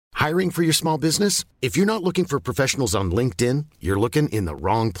Hiring for your small business? If you're not looking for professionals on LinkedIn, you're looking in the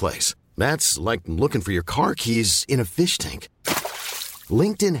wrong place. That's like looking for your car keys in a fish tank.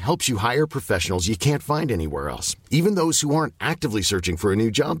 LinkedIn helps you hire professionals you can't find anywhere else, even those who aren't actively searching for a new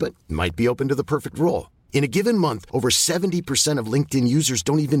job but might be open to the perfect role. In a given month, over 70% of LinkedIn users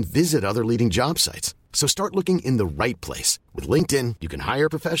don't even visit other leading job sites. So start looking in the right place. With LinkedIn, you can hire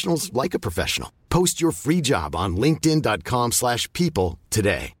professionals like a professional. Post your free job on linkedin.com/people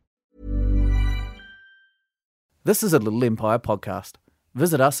today. This is a Little Empire podcast.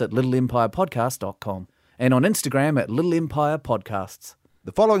 Visit us at littleempirepodcast.com and on Instagram at Little Empire Podcasts.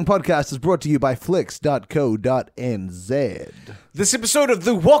 The following podcast is brought to you by Flix.co.nz. This episode of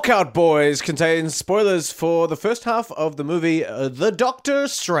The Walkout Boys contains spoilers for the first half of the movie The Doctor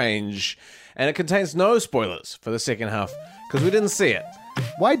Strange. And it contains no spoilers for the second half, because we didn't see it.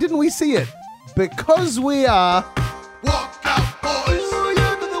 Why didn't we see it? Because we are... Walkout Boys.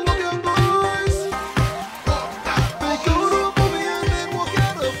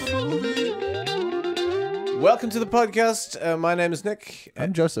 Welcome to the podcast. My name is Nick.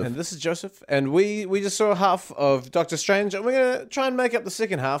 I'm Joseph. And this is Joseph. And we just saw half of Doctor Strange, and we're going to try and make up the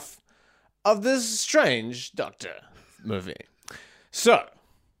second half of this Strange Doctor movie. So,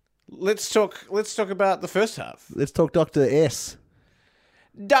 let's talk about the first half. Let's talk Dr. S.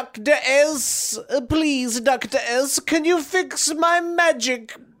 Dr. S, please, Dr. S, can you fix my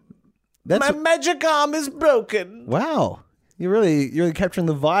magic? My magic arm is broken. Wow. You're really capturing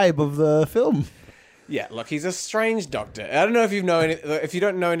the vibe of the film. Yeah, look, he's a strange doctor. I don't know if you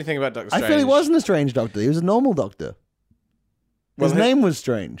don't know anything about Doctor Strange. I feel he wasn't a strange doctor. He was a normal doctor. His name was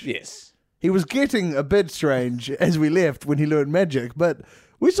strange. Yes. He was getting a bit strange as we left when he learned magic, but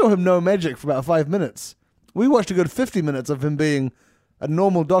we saw him know magic for about 5 minutes. We watched a good 50 minutes of him being a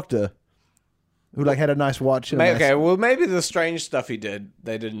normal doctor who had a nice watch. And well, maybe the strange stuff he did,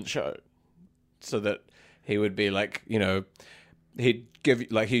 they didn't show. So that he would be he'd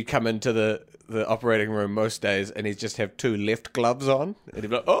come into the operating room most days and he'd just have two left gloves on. And he'd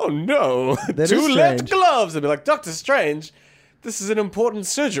be like, oh no, two left gloves. And be like, Doctor Strange, this is an important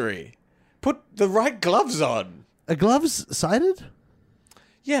surgery. Put the right gloves on. Are gloves sided?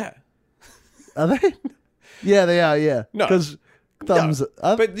 Yeah. Are they? Yeah, they are, yeah. No. Because thumbs...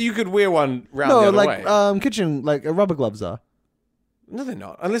 No, but you could wear one round the other way. Kitchen, rubber gloves are. No, they're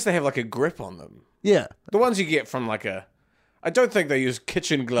not. Unless they have a grip on them. Yeah. The ones you get from I don't think they use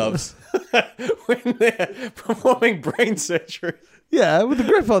kitchen gloves when they're performing brain surgery. Yeah, with the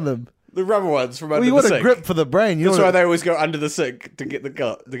grip on them. The rubber ones from under the sink. You want a grip for the brain. That's why they always go under the sink to get the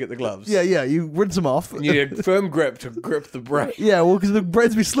gloves. Yeah, you rinse them off. And you need a firm grip to grip the brain. Yeah, well, because the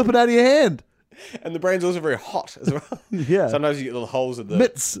brains be slipping out of your hand. And the brain's also very hot as well. Yeah. Sometimes you get little holes in the...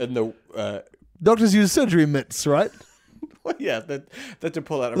 Mitts. In the... Doctors use surgery mitts, right? Well, yeah, they to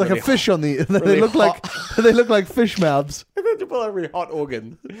pull out a fish on the... They look like fish mouths. They have to pull out a really hot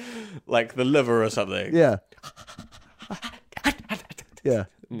organ, like the liver or something. Yeah. Yeah.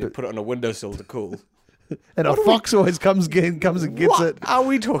 And you put it on a windowsill to cool. And a fox always comes and gets it. What are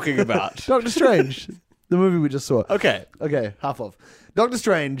we talking about? Doctor Strange, the movie we just saw. Okay, half of. Doctor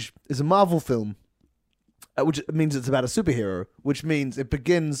Strange is a Marvel film, which means it's about a superhero, which means it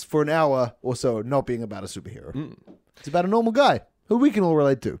begins for an hour or so not being about a superhero. It's about a normal guy who we can all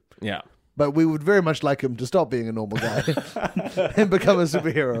relate to. Yeah. But we would very much like him to stop being a normal guy and become a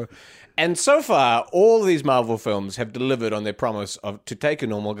superhero. And so far, all these Marvel films have delivered on their promise to take a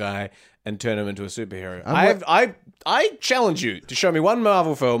normal guy and turn him into a superhero. I challenge you to show me one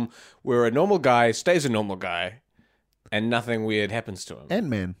Marvel film where a normal guy stays a normal guy and nothing weird happens to him.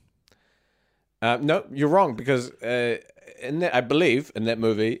 Ant-Man. No, you're wrong, because I believe in that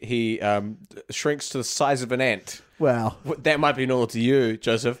movie he shrinks to the size of an ant. Wow. That might be normal to you,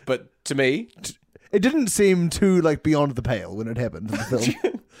 Joseph, but to me... It didn't seem too, beyond the pale when it happened in the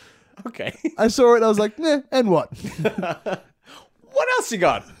film. Okay. I saw it and I was like, and what? What else you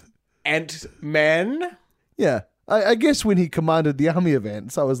got? Ant-Man? Yeah. I guess when he commanded the army of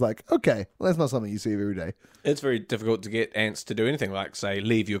ants, I was like, okay, well, that's not something you see every day. It's very difficult to get ants to do anything like, say,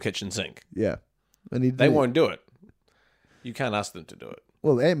 leave your kitchen sink. Yeah. And they won't do it. You can't ask them to do it.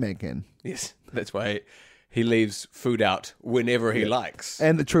 Well, Ant-Man can. Yes. That's why he leaves food out whenever he likes.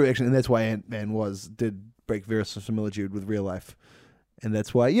 And the true action, and that's why Ant-Man did break verisimilitude with real life. And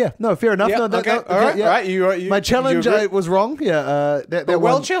that's why, fair enough. Yeah, no, okay, all right, yeah. all right. You, my challenge was wrong. Yeah,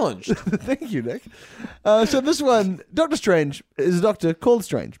 well challenged. Thank you, Nick. So this one, Doctor Strange is a doctor called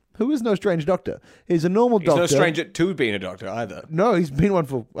Strange, who is no strange doctor. He's a normal doctor. He's no stranger to being a doctor either. No, he's been one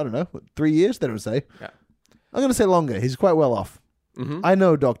for, 3 years, they don't say. Yeah. I'm going to say longer. He's quite well off. Mm-hmm. I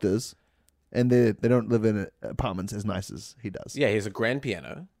know doctors, and they don't live in apartments as nice as he does. Yeah, he has a grand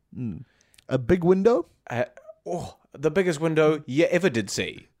piano. A big window? The biggest window you ever did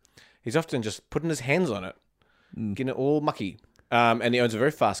see. He's often just putting his hands on it, getting it all mucky. And he owns a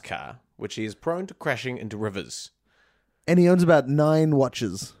very fast car, which he is prone to crashing into rivers. And he owns about 9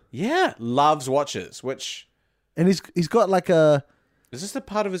 watches. Yeah, loves watches, which... And he's got like a Is this the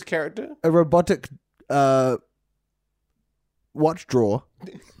part of his character? robotic watch drawer.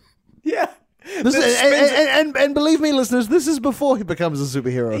 Yeah. This and believe me, listeners, this is before he becomes a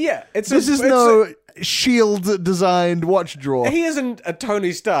superhero. Yeah, This is no Shield designed watch drawer. He isn't a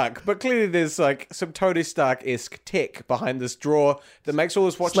Tony Stark, but clearly there's like some Tony Stark-esque tech behind this drawer that makes all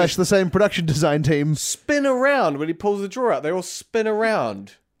his watches / the same production design team. spin around when he pulls the drawer out. They all spin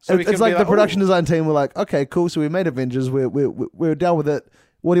around. So he It's can like be the production "Ooh." design team were like, okay, cool. So we made Avengers. We're down with it.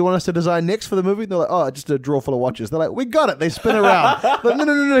 What do you want us to design next for the movie? And they're like, oh, just a drawer full of watches. They're like, we got it. They spin around. But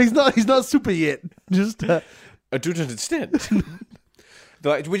no. He's not super yet. Just To an extent.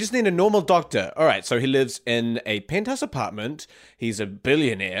 They're like, we just need a normal doctor. All right, so he lives in a penthouse apartment. He's a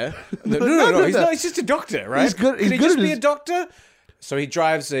billionaire. No, he's not. He's just a doctor, right? He's good- he's Can he good just at be his- a doctor? So he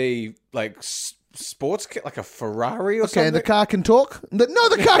drives a sports car, like a Ferrari or something. okay. The car can talk. No,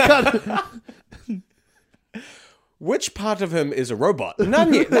 the car can't. Which part of him is a robot?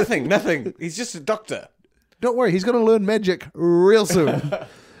 None yet. Nothing. He's just a doctor. Don't worry, he's going to learn magic real soon.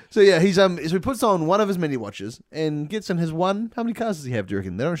 So yeah, so he puts on one of his mini watches and gets in his one. How many cars does he have? Do you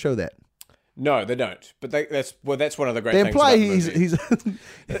reckon? They don't show that. No, they don't. But that's one of the great They things imply about the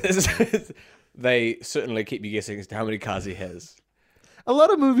he's movie. They certainly keep you guessing as to how many cars he has. a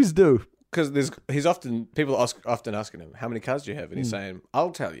lot of movies do. Because people often asking him, how many cars do you have? And he's saying,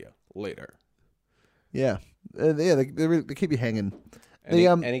 I'll tell you later. Yeah, they keep you hanging.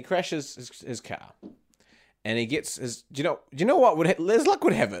 And he crashes his car. And he gets his... Do you know what? Les Luck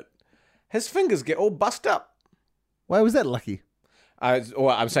would have it. His fingers get all bust up. Why was that lucky?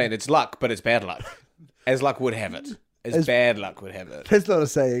 I'm saying it's luck, but it's bad luck. As luck would have it. As bad luck would have it. That's not a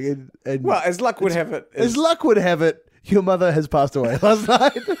saying. Well, as luck would have it. As luck would have it, your mother has passed away last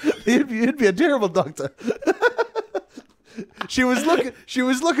night. You'd be a terrible doctor. She was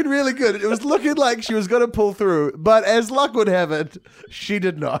looking really good. It was looking like she was going to pull through, but as luck would have it, she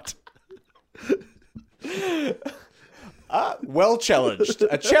did not. Well challenged.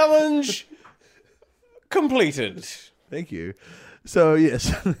 A challenge completed. Thank you. So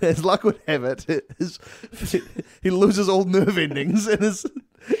yes, as luck would have it, he loses all nerve endings in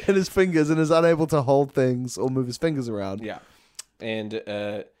his fingers and is unable to hold things or move his fingers around. Yeah. And,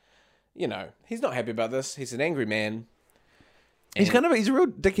 he's not happy about this. He's an angry man. He's a real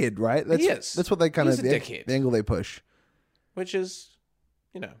dickhead, right? He is. That's what they kind He's of a dickhead. the angle they push. Which is,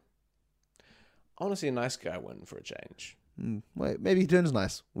 I want to see a nice guy win for a change. Wait, maybe he turns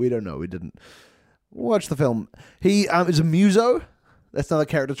nice. We don't know. We didn't watch the film. He is a muso. That's another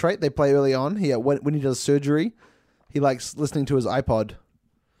character trait they play early on. When he does surgery, he likes listening to his iPod.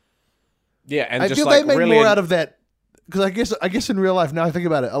 Yeah, and I just feel like they made really more out of that because I guess in real life now I think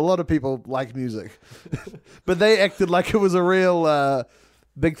about it, a lot of people like music, but they acted like it was a real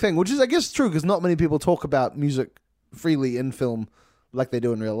big thing, which is I guess true because not many people talk about music freely in film like they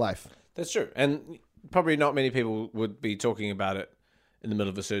do in real life. That's true, and probably not many people would be talking about it in the middle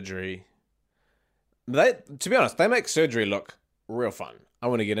of a surgery. To be honest, they make surgery look real fun. I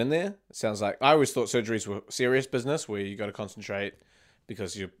want to get in there. It sounds like I always thought surgeries were serious business where you got to concentrate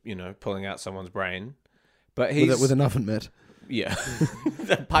because you're pulling out someone's brain. But he's With an oven mitt. yeah,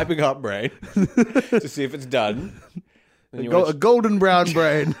 piping hot brain to see if it's done. Then you A golden brown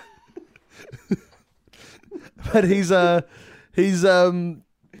brain. But so he's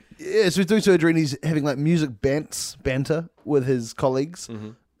doing surgery and he's having like music banter with his colleagues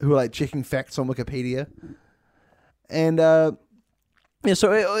who are like checking facts on Wikipedia. And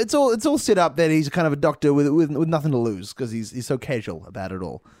so it's all set up that he's kind of a doctor with nothing to lose because he's so casual about it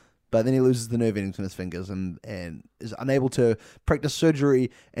all. But then he loses the nerve endings in his fingers and is unable to practice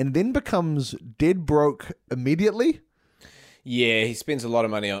surgery and then becomes dead broke immediately. Yeah, he spends a lot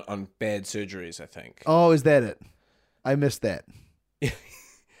of money on bad surgeries, I think. Oh, is that it? I missed that.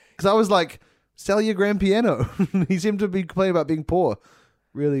 Because I was like, sell your grand piano. He seemed to be complaining about being poor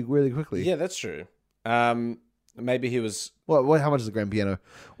really, really quickly. Yeah, that's true. Maybe he was... What? How much is a grand piano?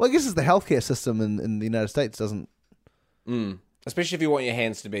 Well, I guess it's the healthcare system in the United States doesn't... Especially if you want your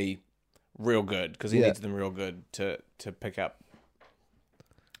hands to be real good, because he Yeah. needs them real good to pick up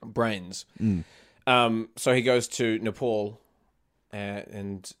brains. So he goes to Nepal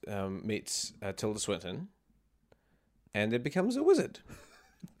and meets Tilda Swinton, and then becomes a wizard.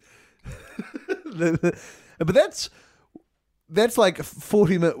 But that's like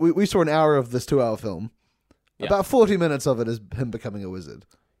 40 minutes. We saw an hour of this 2-hour film. Yeah. About 40 minutes of it is him becoming a wizard.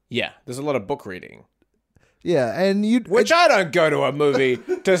 Yeah, there's a lot of book reading. Yeah, and Which I don't go to a movie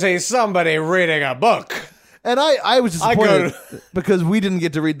to see somebody reading a book. and I was I go disappointed because we didn't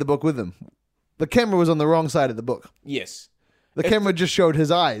get to read the book with him. The camera was on the wrong side of the book. Yes. The camera just showed his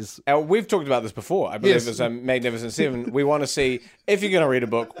eyes. We've talked about this before. I believe Yes. it's Magnificent Seven. We want to see, if you're going to read a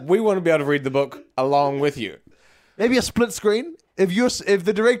book, we want to be able to read the book along with you. Maybe a split screen. If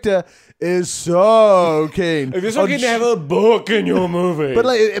the director is so keen, If you're so keen to have a book in your movie. but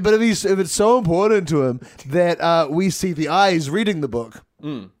if it's so important to him that we see the eyes reading the book,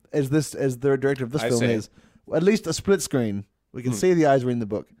 as the director of this I film see. is, at least a split screen, we can see the eyes reading the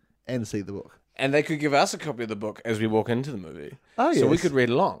book and see the book. And they could give us a copy of the book as we walk into the movie. Oh, So we yes. could read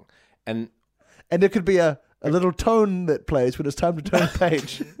along. And And there could be a little tone that plays when it's time to turn a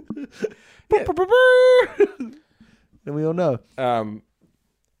page. And we all know.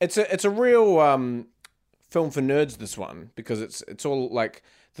 it's a real film for nerds, this one, because it's all like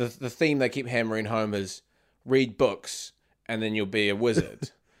the theme they keep hammering home is read books and then you'll be a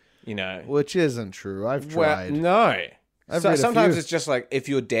wizard. You know. Which isn't true. I've Well, tried. no. I've read a Sometimes few. it's just like if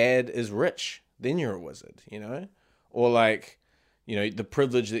your dad is rich, then you're a wizard, you know? Or like, you know, the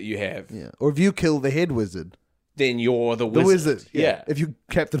privilege that you have, Yeah. Or if you kill the head wizard. then you're the The wizard. wizard. Yeah. If you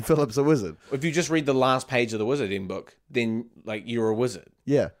Captain Phillips a wizard. If you just read the last page of the Wizarding book, then like you're a wizard.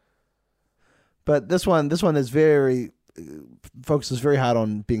 Yeah. But this one is very focuses very hard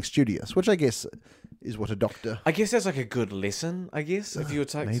on being studious, which I guess is what a doctor. I guess that's like a good lesson, I guess, if you were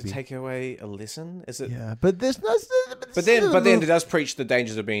to maybe. take away a lesson. Is it? Yeah, but there's no. But then it does preach the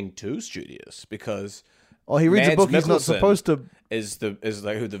dangers of being too studious because oh, he reads a Mads book he's not Mikkelsen supposed to. is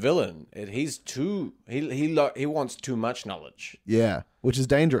like who the villain. He's too he wants too much knowledge. Yeah, which is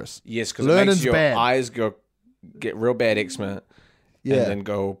dangerous. Yes, because it Learning's makes your bad. eyes get real bad eczema Yeah. and then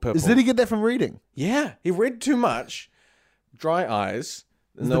go purple. Did he get that from reading? Yeah, he read too much, dry eyes.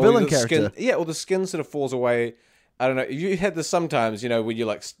 And the all villain skin- character. Yeah, or the skin sort of falls away. I don't know. You had this sometimes, you know, when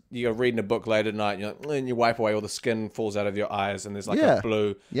you're reading a book late at night, and, and you wipe away, all the skin falls out of your eyes, and there's like Yeah. a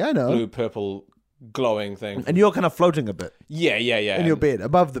blue, Yeah, I know. blue purple glowing thing. And you're kind of floating a bit Yeah. in your bed,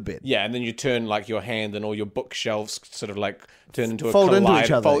 above the bed. Yeah, and then you turn like your hand, and all your bookshelves sort of like turn into Fold a into collide.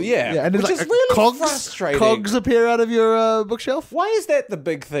 each other. Fold, yeah, and which there's is like really cogs, frustrating. Cogs appear out of your bookshelf. Why is that the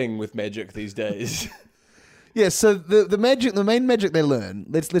big thing with magic these days? Yeah, so the main magic they learn.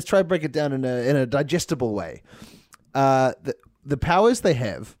 Let's try to break it down in a digestible way. The powers they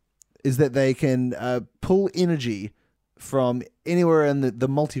have is that they can pull energy from anywhere in the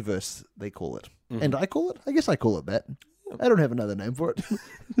multiverse. They call it, and I call it. I guess I call it that. I don't have another name for it.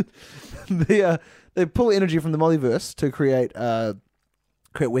 They pull energy from the multiverse to create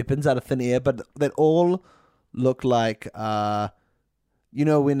weapons out of thin air, but that all look like you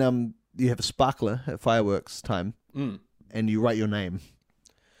know when you have a sparkler at fireworks time and you write your name.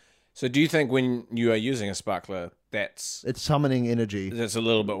 So do you think when you are using a sparkler, that's It's summoning energy a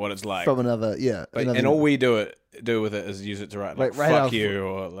little bit what it's like? from another, yeah. But, another- and all we do with it is use it to write like Like, write fuck out- you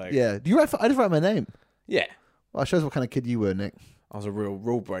or like yeah. Do you write? I just write my name. yeah. Well, it shows what kind of kid you were, Nick. I was a real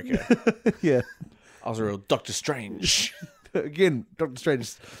rule breaker. Yeah. I was a real Doctor Strange. Again, Doctor Strange,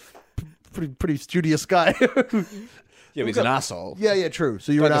 is pretty studious guy. Yeah, but he's an asshole. yeah, true.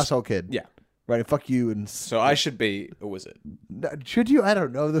 So you're an Doctor- asshole kid. Yeah. Right, fuck you and So I should be a wizard. should you? I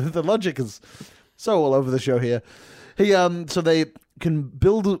don't know. The logic is so all over the show here. So they can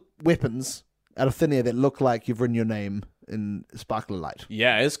build weapons out of thin air that look like you've written your name in sparkler light.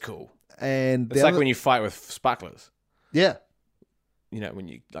 Yeah, it's cool. And It's like when you fight with sparklers. yeah, You know, when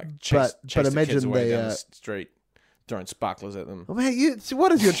you like chase But the kids imagine away they, down the street, throwing sparklers at them. oh man,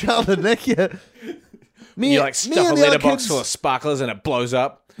 what is your childhood, Nick? Yeah. Me, You like me stuff a and the other letterbox kids- full of sparklers and it blows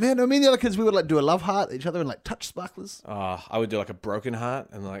up. Man, no, me and the other kids, we would like do a love heart at each other and like touch sparklers. I would do like a broken heart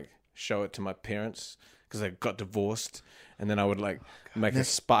and like show it to my parents because they got divorced, and then I would like make a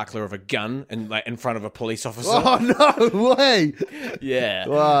sparkler of a gun and like in front of a police officer. Oh no way! Yeah,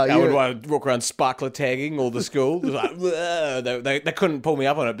 Wow, I would walk around sparkler tagging all the school. Just like, they couldn't pull me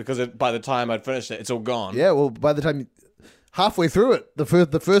up on it because by the time I'd finished it, it's all gone. Yeah, well, by the time halfway through it, the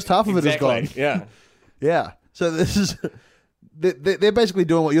first half of it is exactly. gone. Yeah, Yeah. So this is they're basically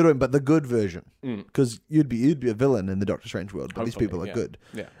doing what you're doing, but the good version. Because you'd be a villain in the Doctor Strange world, but these Hopefully, people are yeah. good.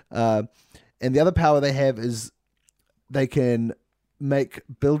 Yeah. And the other power they have is they can make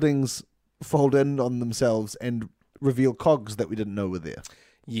buildings fold in on themselves and reveal cogs that we didn't know were there.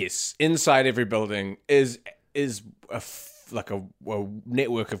 Yes, inside every building is like a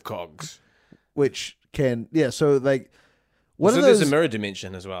network of cogs. Which can so like what So are there's those? a mirror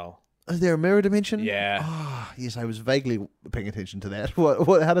dimension as well. Is there a mirror dimension? Yeah. Ah, yes, I was vaguely paying attention to that.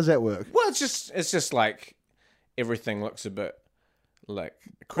 What? How does that work? Well, it's just like everything looks a bit. like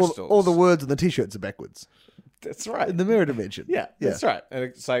All, crystals. all the words on the t-shirts are backwards That's right. in the mirror dimension. Yeah, that's right. And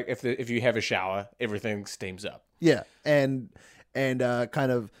it's like if you have a shower, everything steams up. Yeah, and kind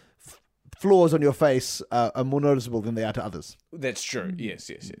of flaws on your face are more noticeable than they are to others, That's true.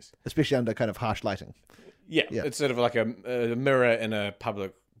 Yes. especially under kind of harsh lighting. Yeah, it's sort of like a mirror in a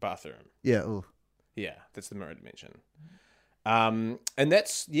public bathroom. Yeah. Ooh. Yeah, that's the mirror dimension. And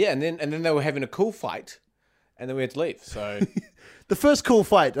that's and then they were having a cool fight, and then we had to leave. So The first cool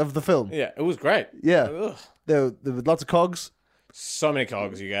fight of the film. yeah, it was great. Yeah. Ugh. There were lots of cogs. So many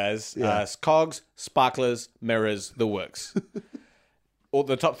cogs, you guys. Yeah. Cogs, sparklers, mirrors, the works. All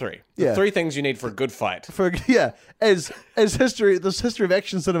the top three. The Yeah. three things you need for a good fight. As history of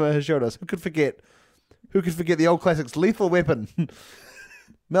action cinema has shown us, who could forget the old classics Lethal Weapon,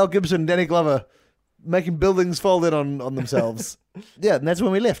 Mel Gibson, Danny Glover making buildings fold in on themselves. Yeah, and that's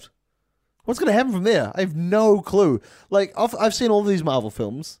when we left. What's going to happen from there? I have no clue. Like I've seen all these Marvel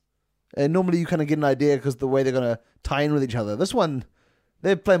films, and normally you kind of get an idea because the way they're going to tie in with each other. This one,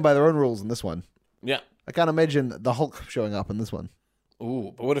 they're playing by their own rules in this one. Yeah. I can't imagine the Hulk showing up in this one.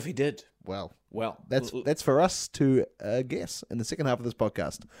 Ooh, but what if he did? Well, That's that's for us to guess in the second half of this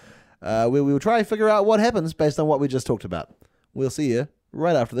podcast. We will try and figure out what happens based on what we just talked about. We'll see you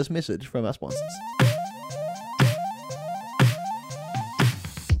right after this message from our sponsors.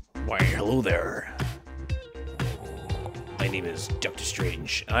 Why, hello there. My name is Dr.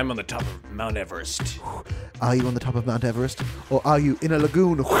 Strange. I'm on the top of Mount Everest. Are you on the top of Mount Everest, or are you in a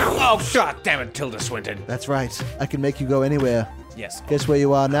lagoon? Oh, God damn it, Tilda Swinton. That's right. I can make you go anywhere. Yes. Guess where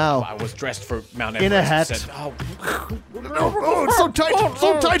you are now? I was dressed for Mount Everest. In a hat. Said, oh, Oh, it's so tight!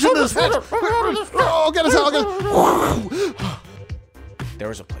 So tight in this hat! Oh, get us out! there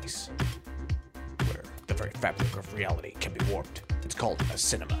is a place where the very fabric of reality can be warped. It's called a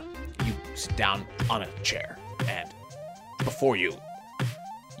cinema. You sit down on a chair, and before you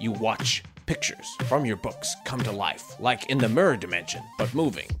watch pictures from your books come to life, like in the mirror dimension, but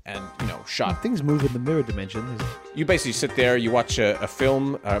moving and, shot. Things move in the mirror dimension. You basically sit there, you watch a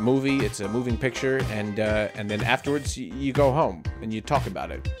film, a movie, it's a moving picture, and then afterwards you go home and you talk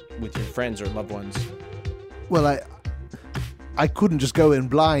about it with your friends or loved ones. Well, I couldn't just go in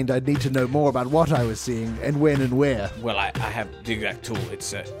blind. I'd need to know more about what I was seeing and when and where. Well, I have the exact tool.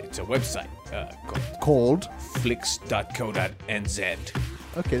 It's a website Called? flix.co.nz.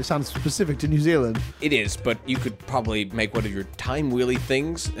 Okay, it sounds specific to New Zealand. It is, but you could probably make one of your time wheelie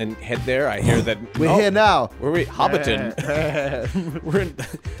things and head there. I hear that We're here now. Where are we? Hobbiton. We're in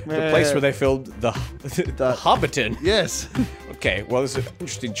the place where they filmed the Hobbiton. Yes. Okay, well, this is an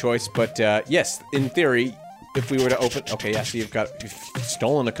interesting choice, but yes, in theory, if we were to open... Okay, yeah, so you've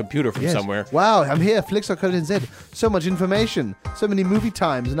stolen a computer from Yes. somewhere. Wow, I'm here. Flix.co.nz. So much information. So many movie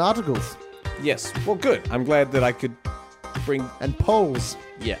times and articles. Yes, well, good. I'm glad that I could bring... And polls.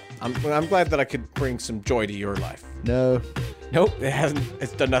 Yeah, I'm glad that I could bring some joy to your life. No. Nope, it hasn't.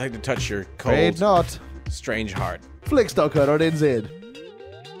 It's done nothing to touch your cold, Afraid not. strange heart. Flix.co.nz.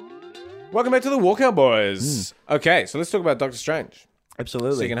 Welcome back to the Walkout Boys. Okay, so let's talk about Doctor Strange.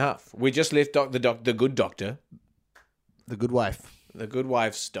 Absolutely. Second half. We just left the good doctor, The Good Wife. the good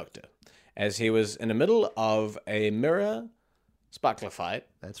wife's doctor, as he was in the middle of a mirror sparkler fight,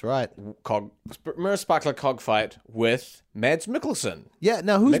 That's right. mirror sparkler cog fight with Mads Mikkelsen. Yeah,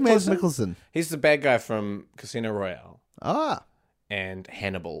 now who's Mads Mikkelsen? Mikkelsen? He's the bad guy from Casino Royale Ah. and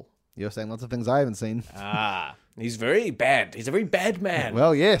Hannibal. You're saying lots of things I haven't seen. He's very bad. He's a very bad man.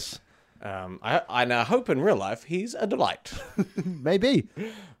 Well, yes. I hope in real life he's a delight. Maybe.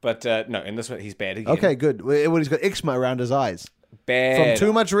 But no, in this one he's bad again. Okay, good. Well, he's got eczema around his eyes. Bad. From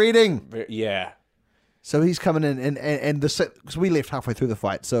too much reading. Yeah. So he's coming in, and because we left halfway through the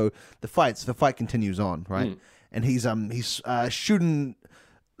fight, so the fight continues on, right? And he's shooting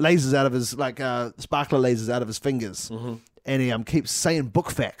lasers out of his sparkler lasers out of his fingers, and he keeps saying book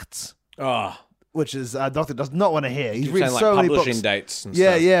facts, which is Doctor does not want to hear. He's reading Saying, so many publishing books. dates and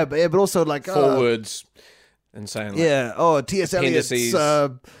Yeah, stuff. yeah, but also like Forwards and saying yeah. Oh, T.S. Eliot's.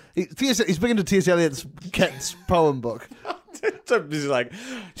 Appendices. He's big into T.S. Eliot's Cat's poem book. So he's like,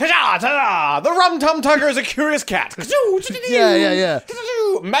 ta-da, ta-da, the Rum-Tum Tugger is a curious cat. Yeah.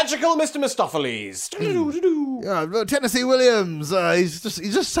 Magical Mr. Mistopheles. Tennessee Williams. He's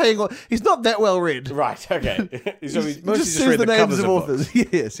just saying. He's not that well read. Right, okay. He's mostly He just says read the names covers of of authors.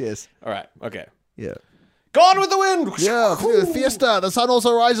 books. Yes. All right, okay. Yeah. Gone with the wind. Yeah, Fiesta, the sun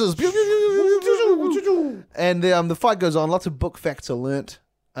also rises. And the fight goes on. Lots of book facts are learnt.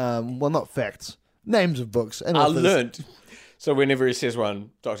 Well, not facts. Names of books. And I authors. learnt. So whenever he says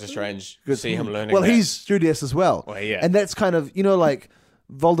one, Doctor Strange, see him learning Well, that. he's studious as well. Well, yeah. And that's kind of, like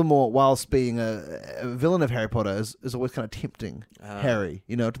Voldemort, whilst being a villain of Harry Potter, is always kind of tempting Harry,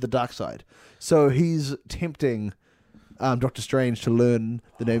 to the dark side. So he's tempting Doctor Strange to learn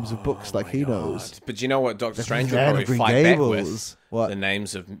the names of books like he knows. But you know what Doctor Strange would Man probably of Green fight Gables. back with? What? The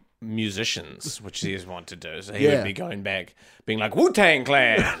names of musicians, which he is want to do. So he would be going back, being like, Wu-Tang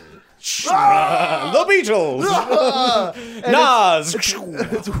Clan, the Beatles, Nas.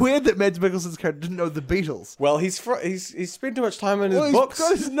 It's weird that Mads Mikkelsen's character didn't know the Beatles. Well, he's spent too much time in his Well, books. he's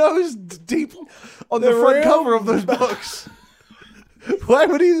got his nose deep on the front cover of those books. Why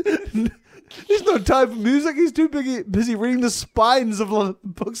would he? There's no time for music. He's too busy reading the spines of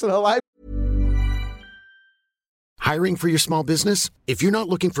books in a library. Hiring for your small business? If you're not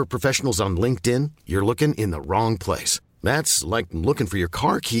looking for professionals on LinkedIn, you're looking in the wrong place. That's like looking for your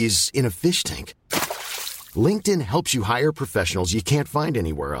car keys in a fish tank. LinkedIn helps you hire professionals you can't find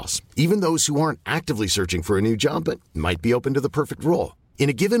anywhere else, even those who aren't actively searching for a new job but might be open to the perfect role. In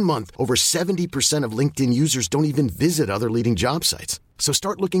a given month, over 70% of LinkedIn users don't even visit other leading job sites. So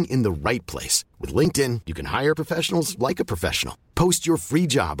start looking in the right place. With LinkedIn, you can hire professionals like a professional. Post your free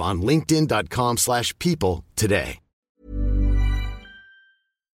job on linkedin.com/people today.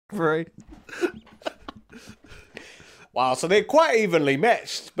 Right. Wow, so they're quite evenly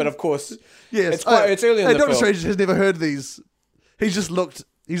matched, but of course, Yes. it's early in the Doctor film. Strange has never heard these. He's looked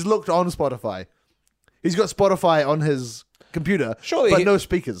on Spotify. He's got Spotify on his computer, Surely but he- no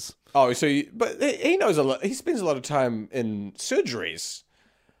speakers. Oh, but he knows a lot. He spends a lot of time in surgeries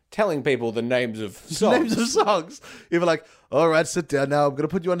telling people the names of songs. Names of songs. You'd be like, all right, sit down now. I'm going to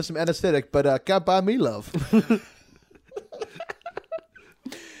put you under some anesthetic, but can't buy me love.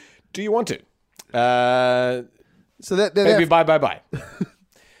 Do you want to? So that Maybe bye.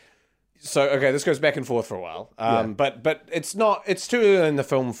 So, okay, this goes back and forth for a while. But it's not. It's too early in the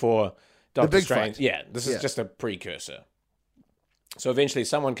film for Doctor big Strange. fight. Yeah, this is just a precursor. So eventually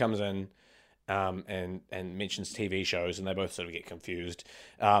someone comes in and mentions TV shows, and they both sort of get confused.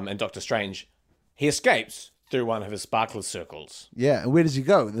 And Doctor Strange, he escapes through one of his sparkler circles. Yeah, and where does he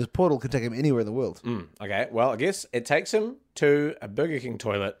go? This portal can take him anywhere in the world. Okay, well, I guess it takes him to a Burger King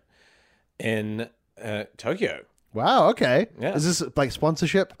toilet in Tokyo. Wow, okay. Yeah. Is this like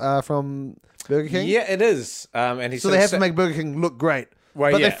sponsorship from Burger King? Yeah, it is. And he So they have to make Burger King look great.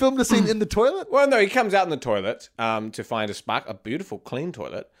 Well, but yeah. they filmed the scene in the toilet? Well, no, he comes out in the toilet to find a beautiful, clean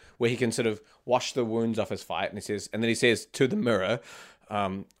toilet where he can sort of wash the wounds off his fight, and then he says to the mirror,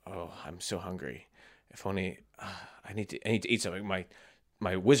 "Oh, I'm so hungry. If only I need to eat something.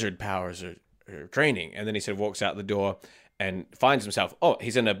 My wizard powers are draining." And then he sort of walks out the door and finds himself. Oh,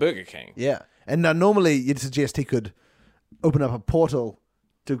 he's in a Burger King. Yeah. And normally you'd suggest he could open up a portal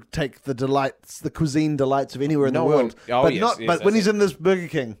to take the cuisine delights of anywhere in the world. But when he's in this Burger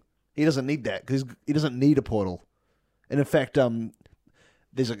King, he doesn't need that because he doesn't need a portal. And in fact,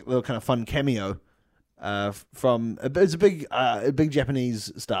 there's a little kind of fun cameo from it's a big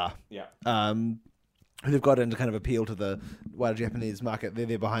Japanese star. Yeah. Who they've got in to kind of appeal to the wider Japanese market. They're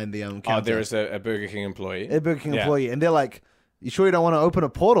there behind the counter. Oh, there is a Burger King employee. A Burger King employee, and they're like, "You sure you don't want to open a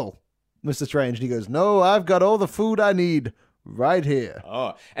portal, Mr. Strange?" And he goes, "No, I've got all the food I need right here."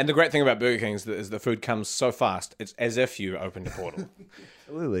 Oh, and the great thing about Burger King is the food comes so fast. It's as if you opened a portal.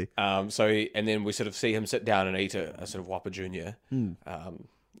 Absolutely. And then we sort of see him sit down and eat a sort of Whopper Junior.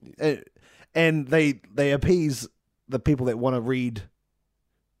 And they appease the people that want to read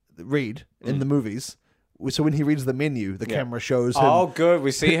in the movies. So when he reads the menu, the camera shows him. Oh, good.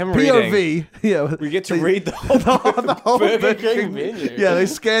 We see him reading. POV. Yeah, We get to read the whole, the whole Burger King menu. Yeah, they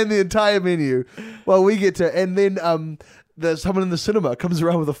scan the entire menu. Well, we get to, and then there's someone in the cinema comes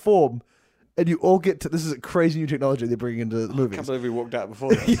around with a form, and you all get to. This is a crazy new technology they're bringing into the I movies. can't believe we walked out before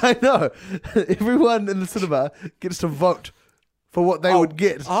this. Yeah, I know. Everyone in the cinema gets to vote for what they would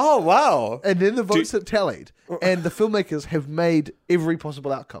get. Oh, wow. And then the votes are tallied. And the filmmakers have made every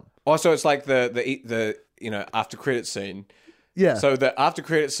possible outcome. Also, it's like the after credit scene. Yeah. So the after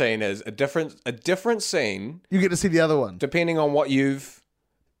credit scene is a different scene You get to see the other one. depending on what you've,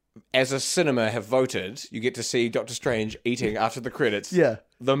 as a cinema, have voted. You get to see Doctor Strange eating after the credits. Yeah.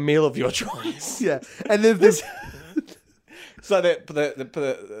 The meal of your choice. Yeah. And then there's... So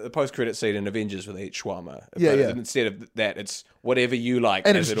the post credit scene in Avengers with each shawarma. Yeah, But yeah. instead of that, it's whatever you like.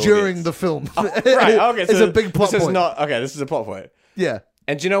 And as it's it during audience. the film. Right. Okay. It's So a big plot this point. This is a plot point. Yeah.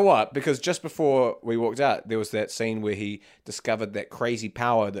 And do you know what? Because just before we walked out, there was that scene where he discovered that crazy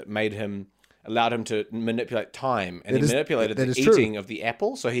power that allowed him to manipulate time, and he manipulated that the is true. eating of the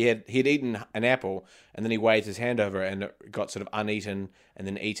apple. So he'd eaten an apple, and then he waved his hand over it, and it got sort of uneaten, and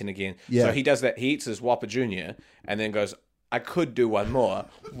then eaten again. Yeah. So he does that. He eats his Whopper Junior, and then goes, I could do one more.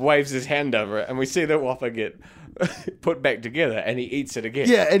 Waves his hand over it, and we see the Whopper get put back together, and he eats it again.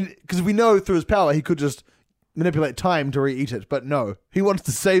 Yeah, and because we know through his power he could just manipulate time to re-eat it, but no, he wants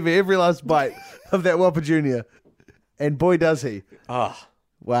to savor every last bite of that Whopper Jr. And boy, does he! Ah,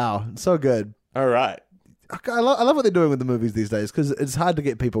 Wow, so good. all right. I love what they're doing with the movies these days because it's hard to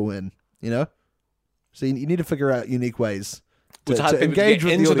get people in, So you need to figure out unique ways to, It's hard to for people to engage get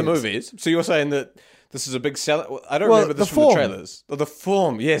with into the audience. movies. So you're saying that this is a big seller? I don't Well, remember this the from form. the trailers. Oh, the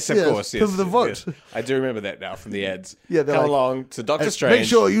form, yes, of Yes, course, yes. the vote. yes. I do remember that now from the ads. Yeah, they're Come like, along to Doctor Strange. Make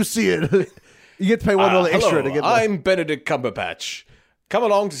sure you see it. You get to pay $1 extra hello, to get I'm Benedict Cumberbatch. Come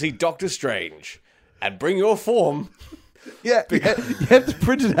along to see Doctor Strange and bring your form. Yeah, you have to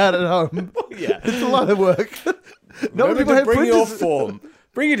print it out at home. Yeah. It's a lot of work. No Remember people to have bring your printers. form.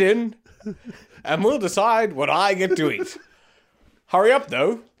 Bring it in, and we'll decide what I get to eat. Hurry up,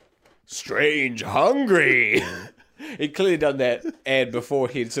 though. Strange hungry. He'd clearly done that ad before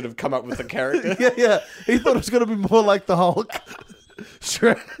he'd sort of come up with the character. Yeah. He thought it was going to be more like the Hulk.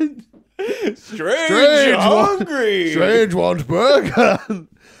 Strange Hungry. Strange wants burger.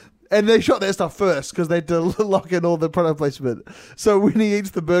 And they shot that stuff first because they had to lock in all the product placement. So when he eats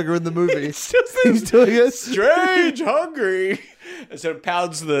the burger in the movie, he's doing it. Strange hungry. And sort of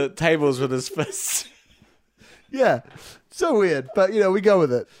pounds the tables with his fists. Yeah. So weird. But, we go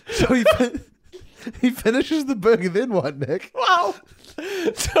with it. So he finishes the burger, then what, Nick? Wow.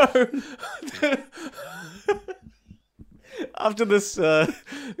 So, after this,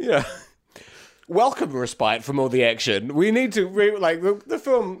 welcome respite from all the action, we need to, the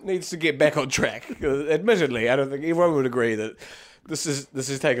film needs to get back on track. Admittedly, I don't think everyone would agree that this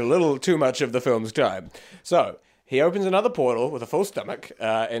is taking a little too much of the film's time. So, he opens another portal with a full stomach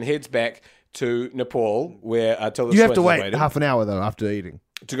and heads back to Nepal, where Tilda You have to Swinton's wait waiting, half an hour, though, after eating.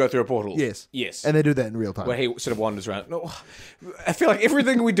 to go through a portal. Yes. Yes. And they do that in real time. Where he sort of wanders around. No, I feel like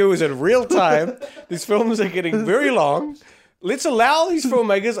everything we do is in real time. These films are getting very long. Let's allow these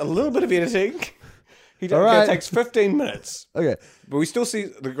filmmakers a little bit of editing. All right. It takes 15 minutes. Okay. But we still see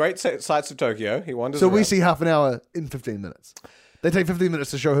the great sights of Tokyo. He wanders So around. we see half an hour in 15 minutes. They take 15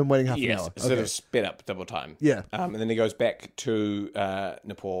 minutes to show him waiting half an Yes, hour. sort of sped up double time. Yeah. And then he goes back to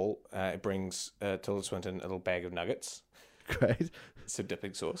Nepal. It brings Tilda Swinton a little bag of nuggets, Great. some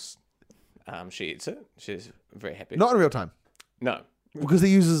dipping sauce. She eats it. She's very happy. Not in real time. No. Because he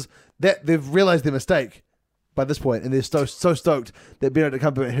uses that. They've realized their mistake by this point, and they're so stoked that Benedict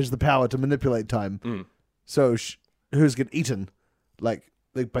Cumberbatch has the power to manipulate time. So who's get eaten,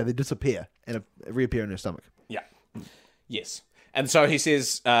 they disappear and reappear in her stomach. Yeah. Yes. And so he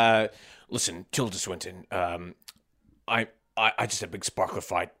says, listen, Tilda Swinton, I just had a big sparkler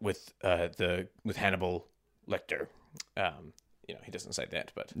fight with Hannibal Lecter. He doesn't say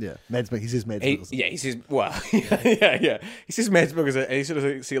that, but Yeah, Mads Mikkelsen. He says Mads he Mikkelsen. says, well, yeah. He says Mads Mikkelsen, and you sort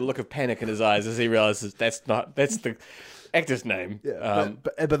of see a look of panic in his eyes as he realizes that's the actor's name. Yeah,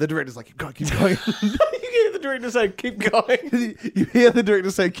 but the director's like, keep going. You hear the director say, keep going. You hear the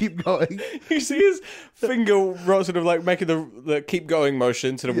director say, keep going. You see his finger sort of like making the keep going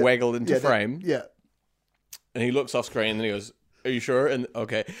motion sort of waggle into frame. Yeah. And he looks off screen and he goes, "Are you sure?" And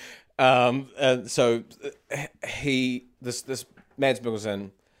okay, and so this Mads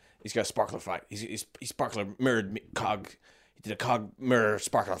Mikkelsen, he's got a sparkler fight. He's sparkler mirrored cog. He did a cog mirror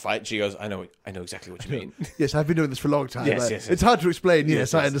sparkler fight. She goes, "I know exactly what you mean." Yes, I've been doing this for a long time. Yes, but yes. It's hard to explain.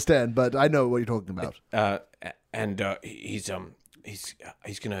 Yes, I yes. understand, but I know what you're talking about. He's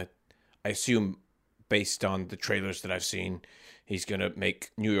gonna, I assume, based on the trailers that I've seen, he's gonna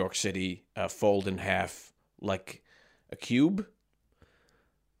make New York City fold in half like a cube.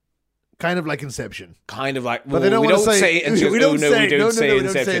 Kind of like Inception. Kind of like, But they don't we wanna don't say- say Inception. we don't say- we no, don't say we don't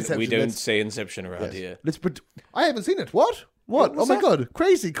say Inception. Inception. We don't That's- say Inception around here. I haven't seen it. What? What? What's Oh my that? god!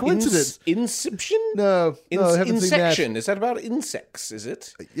 Crazy coincidence. Inception? No, I haven't seen that. Insection. Is that about insects? Is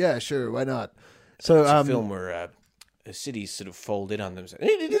it? Yeah, sure. Why not? So, It's a film where cities sort of fold in on themselves.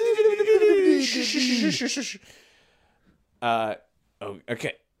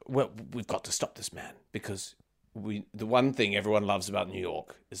 Okay. Well, we've got to stop this man because the one thing everyone loves about New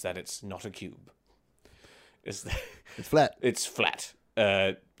York is that it's not a cube. It's flat. It's flat.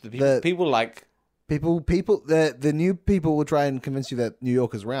 The- People like The new people will try and convince you that New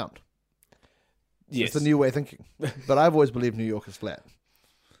York is round. yes. It's the new way of thinking. But I've always believed New York is flat.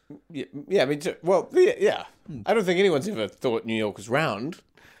 Yeah, I mean, well, yeah. I don't think anyone's ever thought New York was round.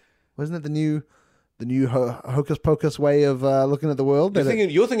 Wasn't it the new hocus pocus way of looking at the world?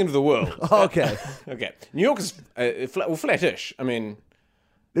 You're thinking of the world. Oh, okay. Okay. New York is flattish. I mean,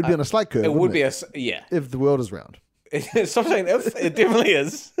 It'd be on a slight curve. it would wouldn't be yeah. if the world is round. Stop saying if. It definitely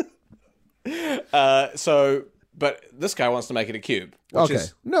is. So But this guy wants to make it a cube. Which Okay.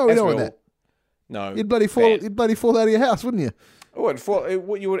 is, No, we as don't want all that. know, You'd bloody fall. bad. You'd bloody fall out of your house, wouldn't you? How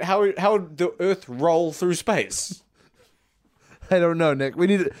would the Earth roll through space? I don't know, Nick. We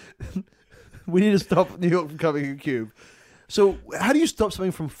need to stop New York from becoming a cube. So, how do you stop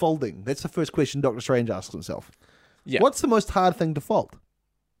something from folding? That's the first question Doctor Strange asks himself. Yeah. What's the most hard thing to fold?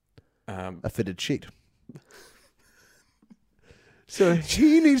 Um, A fitted sheet. So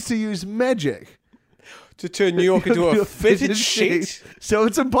he needs to use magic to turn New York into a fitted sheet? so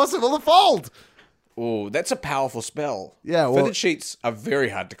it's impossible to fold. Oh, that's a powerful spell. Yeah, well- fitted sheets are very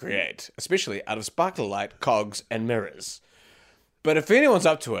hard to create, especially out of sparkler light, cogs, and mirrors. But if anyone's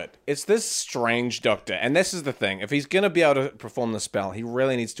up to it, it's this strange doctor. And this is the thing. If he's going to be able to perform the spell, he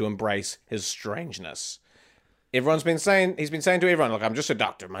really needs to embrace his strangeness. He's been saying to everyone, look, I'm just a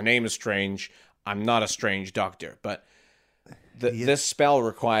doctor. My name is Strange. I'm not a strange doctor. But this spell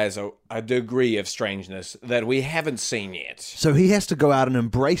requires a degree of strangeness that we haven't seen yet. So he has to go out and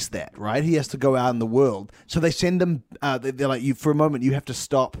embrace that, right? He has to go out in the world. So they send him. They're like, you for a moment. You have to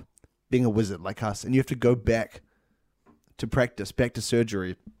stop being a wizard like us, and you have to go back to practice, back to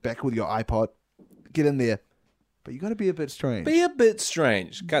surgery, back with your iPod. Get in there, but you got to be a bit strange. Be a bit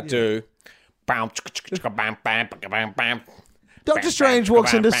strange. Cut to. Doctor Strange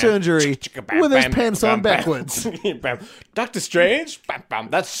walks into surgery with his pants on backwards. Doctor Strange?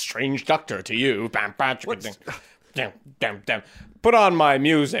 That's strange doctor to you. Put on my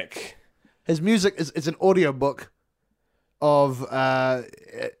music. His music is an audiobook of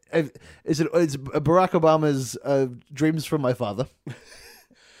it's Barack Obama's Dreams from My Father.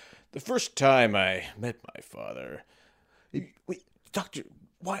 The first time I met my father. Wait, Doctor,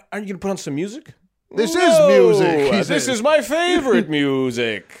 why aren't you going to put on some music? This is music. he This says. is my favorite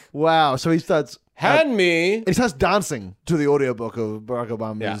music. Wow. So he starts He starts dancing to the audiobook of Barack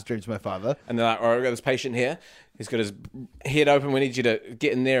Obama's Dreams from My Father. And they're like, all right, we've got this patient here. He's got his head open. We need you to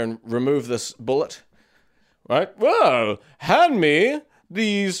get in there and remove this bullet. Right? Well, hand me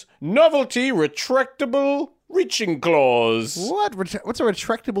these novelty retractable reaching claws. What? What's a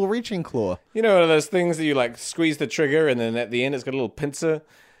retractable reaching claw? You know, one of those things that you like squeeze the trigger and then at the end it's got a little pincer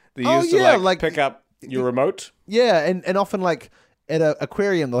that you Oh, use yeah, to like- pick up your remote. Yeah, and often like at an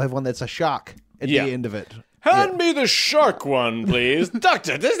aquarium they'll have one that's a shark at Yeah. the end of it. Hand me the shark one, please.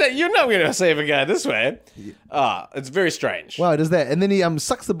 Doctor, you're not going to save a guy this way. It's very strange. Wow, it does that, and then he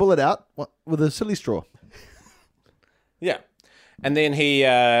sucks the bullet out with a silly straw. Yeah. And then he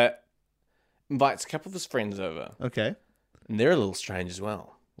invites a couple of his friends over. Okay. And they're a little strange as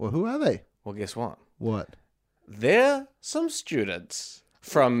well. Well, who are they? Well, guess what? What? They're some students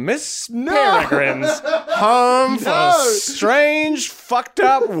from Miss Peregrine's home for strange, fucked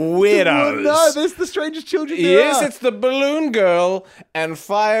up weirdos. No, that's the strangest children there Yes, are. it's the Balloon Girl and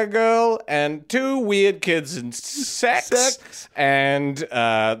Fire Girl and two weird kids in sex. And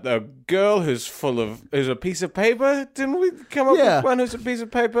the girl who's a piece of paper. Didn't we come up with one who's a piece of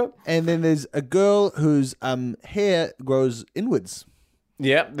paper? And then there's a girl whose hair grows inwards.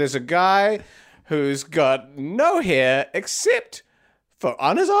 Yeah, there's a guy who's got no hair except for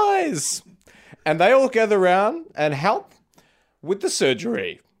on his eyes. And they all gather around and help with the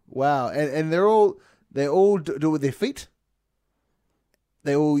surgery. Wow, and they all do it with their feet.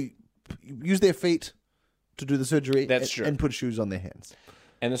 They all use their feet to do the surgery. That's true. And put shoes on their hands.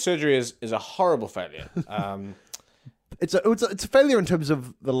 And the surgery is a horrible failure. It's a failure in terms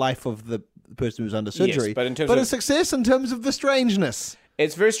of the life of the person who's under surgery. Yes, but in terms a of- success in terms of the strangeness.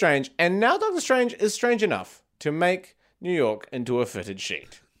 It's very strange. And now Doctor Strange is strange enough to make New York into a fitted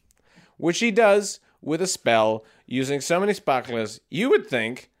sheet, which he does with a spell using so many sparklers. You would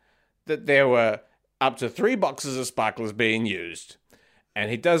think that there were up to 3 boxes of sparklers being used.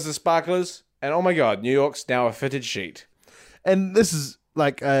 And he does the sparklers, and oh my god, New York's now a fitted sheet. And this is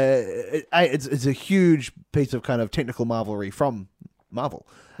like it's a huge piece of kind of technical marvelry from Marvel,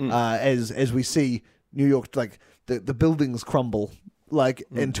 as we see New York, like the buildings crumble, like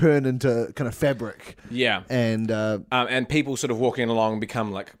and turn into kind of fabric. Yeah. And people sort of walking along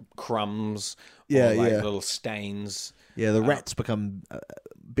become like crumbs, Yeah, or like yeah. little stains. the rats become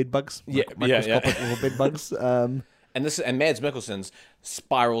bed bugs. Yeah, microscopic little bed bugs. And Mads Mikkelsen's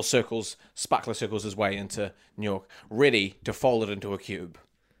sparkler circles his way into New York, ready to fold it into a cube.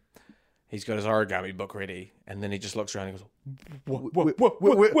 He's got his origami book ready, and then he just looks around and goes,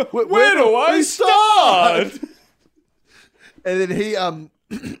 "Where do I start?" And then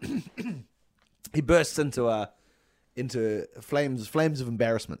he bursts into flames of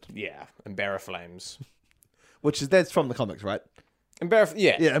embarrassment, Yeah, Embarrass Flames. that's from the Embarrass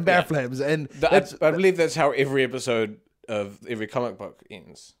Embarrass Flames, and I believe that's how every episode of every comic book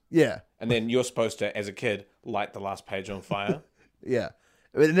ends. Yeah, And then you're supposed to, as a kid, light the last page on fire. yeah.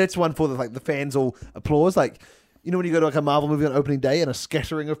 And that's one for the fans all applause. Like, you know when you go to like a Marvel movie on opening day and a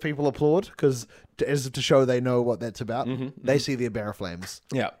scattering of people applaud because as to show they know what that's about. They see the Ibarra flames.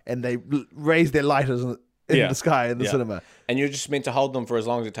 Yeah. And they raise their lighters in the sky in the cinema. And you're just meant to hold them for as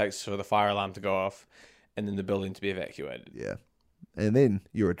long as it takes for the fire alarm to go off and then the building to be evacuated. Yeah. And then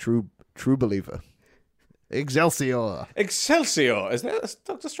you're a true believer. Excelsior. Excelsior! Is that a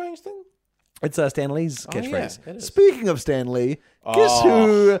Doctor Strange thing? It's Stan Lee's catchphrase. yeah, it is. Speaking of Stan Lee, guess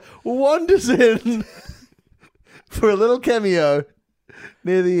who wanders in for a little cameo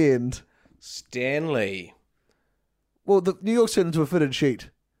near the end? Stan Lee. Well, the New York's turned into a fitted sheet,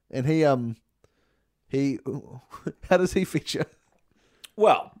 and he how does he feature?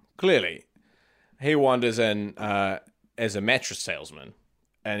 Well, clearly, he wanders in as a mattress salesman,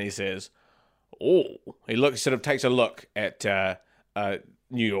 and he says, "Oh," sort of takes a look at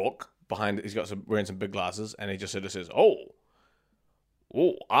New York behind. He's got wearing some big glasses, and he just sort of says, "Oh,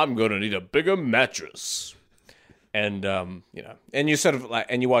 I'm gonna need a bigger mattress." And and you sort of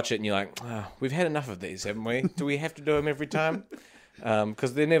and you watch it, and you're like, "We've had enough of these, haven't we? Do we have to do them every time?"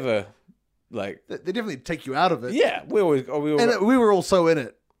 Because they're never They definitely take you out of it. Yeah, we were all so in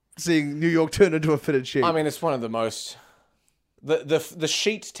it, seeing New York turn into a fitted sheet. I mean, it's one of the most the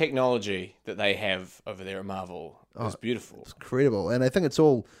sheet technology that they have over there at Marvel is beautiful. It's incredible, and I think it's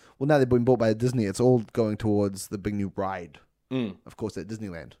all. Well, now they've been bought by Disney. It's all going towards the big new ride, of course, at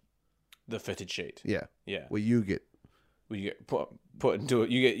Disneyland. The fitted sheet. Yeah, Yeah. where you get. Where you get put into it.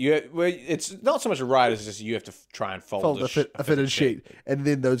 You get where it's not so much a ride as just you have to try and fold A fitted sheet, and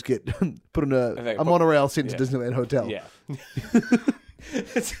then those get put in a monorail sent to Disneyland Hotel. Yeah.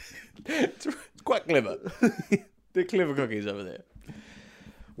 it's quite clever. They're clever cookies over there.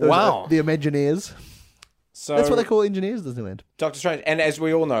 Those Wow. are the Imagineers. So That's what they call engineers, Disneyland. Doctor Strange, and as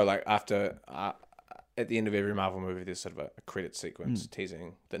we all know, like after at the end of every Marvel movie, there's sort of a credit sequence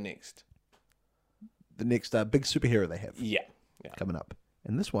teasing the next Big superhero they have yeah coming up.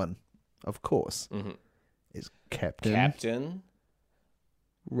 And this one, of course, is Captain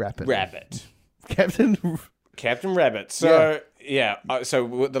Rabbit. Captain Rabbit. So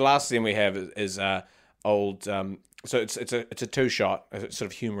so the last thing we have is old. So it's a two shot, a sort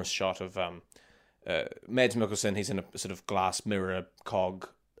of humorous shot of Mads Mikkelsen. He's in a sort of glass mirror cog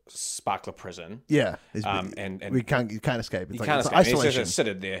sparkler prison. Yeah, and you can't escape. It's you like can't it's escape. He's isolation. just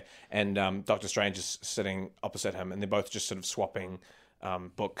seated there, and Doctor Strange is sitting opposite him, and they're both just sort of swapping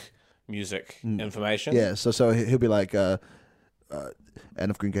book, music, information. Yeah, so he'll be like Anne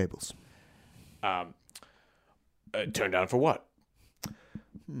of Green Gables. Turned down for what?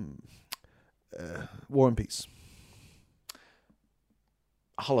 War and Peace.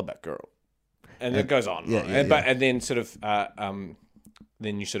 Hollaback Girl, and it goes on. Yeah, right? yeah, And then sort of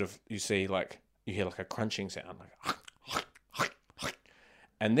then you see like you hear like a crunching sound, like,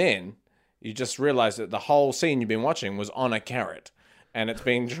 and then you just realize that the whole scene you've been watching was on a carrot, and it's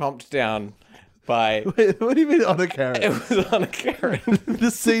being chomped down by. Wait, what do you mean on a carrot? It was on a carrot.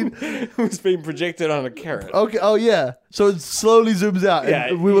 The scene. It was being projected on a carrot. Okay. Oh yeah. So it slowly zooms out. Yeah,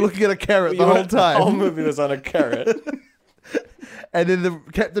 and we were looking at a carrot the whole time. The whole movie was on a carrot. And then the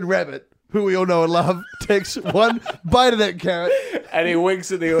Captain Rabbit, who we all know and love, takes one bite of that carrot. And he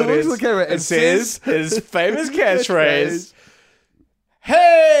winks at the audience at the camera and and says his famous catchphrase,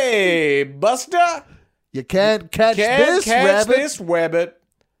 "Hey, Buster, You can't catch can't this catch rabbit this rabbit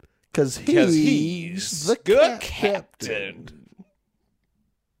because because he's he's the captain."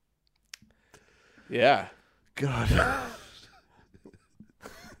 Yeah. God.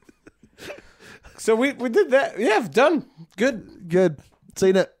 So we did that. Yeah, I've done good. Good.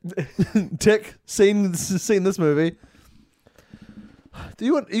 Seen it. Tick. Seen this movie. Are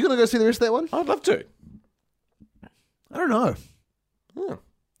you gonna go see the rest of that one? I'd love to. I don't know. Hmm.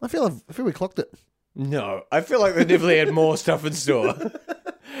 I feel we clocked it. No, I feel like they definitely had more stuff in store.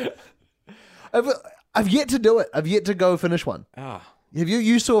 I've yet to do it. I've yet to go finish one. Ah, Have you?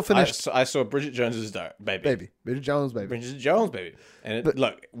 You saw finished I saw Bridget Jones's baby. Bridget Jones, baby. Bridget Jones, baby. And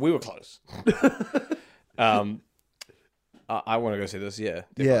look, we were close. I want to go see this. Yeah,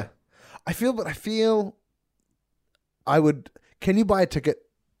 definitely. Yeah. I feel I would. Can you buy a ticket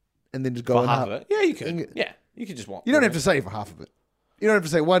and then just go For in half of it. Yeah, you could. and- Yeah, you could just walk. You don't have to say for half of it. You don't have to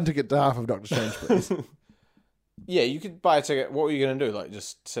say one ticket to half of Doctor Strange, please. Yeah, you could buy a ticket. What were you going to do? Like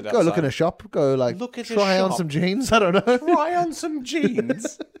just sit outside? Go look in a shop. Go like Look at a try on shop. some jeans. I don't know. Try on some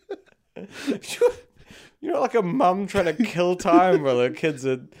jeans. You're like a mum trying to kill time while her kids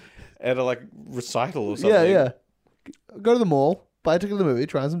are at a like recital or something. Yeah. Go to the mall, buy a ticket to the movie,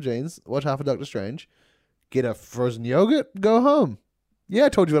 try on some jeans, watch half of Doctor Strange, get a frozen yogurt, go home. Yeah, I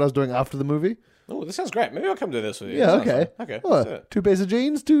told you what I was doing after the movie. Oh, this sounds great. Maybe I'll come do this with you. Yeah, That sounds okay. fun. Okay. Oh, let's do it. 2 pairs of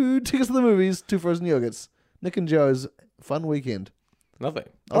jeans, 2 tickets to the movies, 2 frozen yogurts. Nick and Joe's fun weekend. Lovely.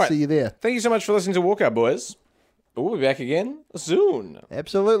 I'll All right. see you there. Thank you so much for listening to Walkout Boys. We'll be back again soon.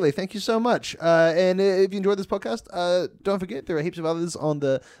 Absolutely. Thank you so much. And if you enjoyed this podcast, don't forget there are heaps of others on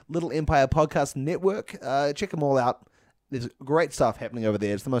the Little Empire Podcast Network. Check them all out. There's great stuff happening over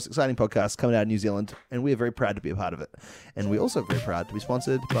there. It's the most exciting podcast coming out of New Zealand, and we are very proud to be a part of it. And we're also very proud to be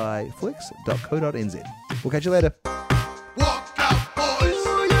sponsored by Flex.co.nz. We'll catch you later. Walk out, boys.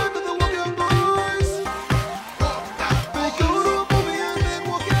 Oh, yeah, to the walk out, boys. Walk out, boys. Go to a movie and then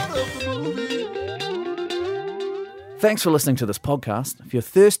walk out of the movie. Thanks for listening to this podcast. If you're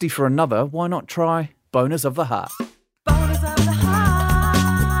thirsty for another, why not try Boners of the Heart?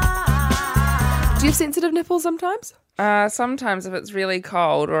 Do you have sensitive nipples sometimes? Sometimes if it's really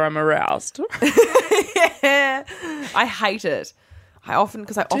cold or I'm aroused. Yeah. I hate it. I often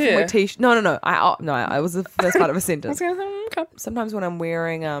you? wear t-shirt. No. I was the first part of a sentence. Okay. Sometimes when I'm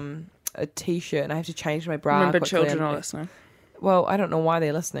wearing a t-shirt and I have to change my bra. Remember, quickly, children are listening. Well, I don't know why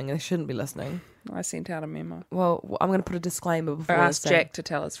they're listening. They shouldn't be listening. I sent out a memo. Well, I'm going to put a disclaimer I before I asked say. Jack to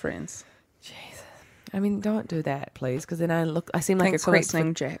tell his friends. I mean, don't do that, please, because then I seem like Thanks a for creep.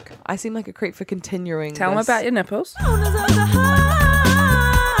 listening, Jack. I seem like a creep for continuing. Tell them this. about your nipples.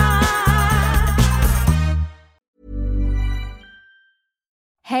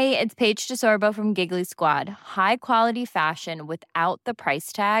 Hey, it's Paige DeSorbo from Giggly Squad. High quality fashion without the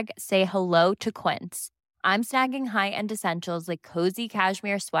price tag. Say hello to Quince. I'm snagging high-end essentials like cozy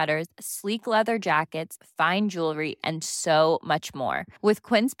cashmere sweaters, sleek leather jackets, fine jewelry, and so much more. With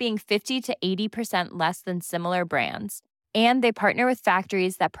Quince being 50 to 80% less than similar brands. And they partner with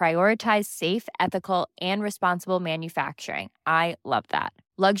factories that prioritize safe, ethical, and responsible manufacturing. I love that.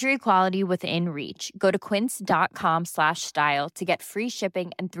 Luxury quality within reach. Go to quince.com/style to get free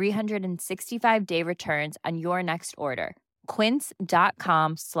shipping and 365-day returns on your next order.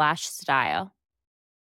 Quince.com/style.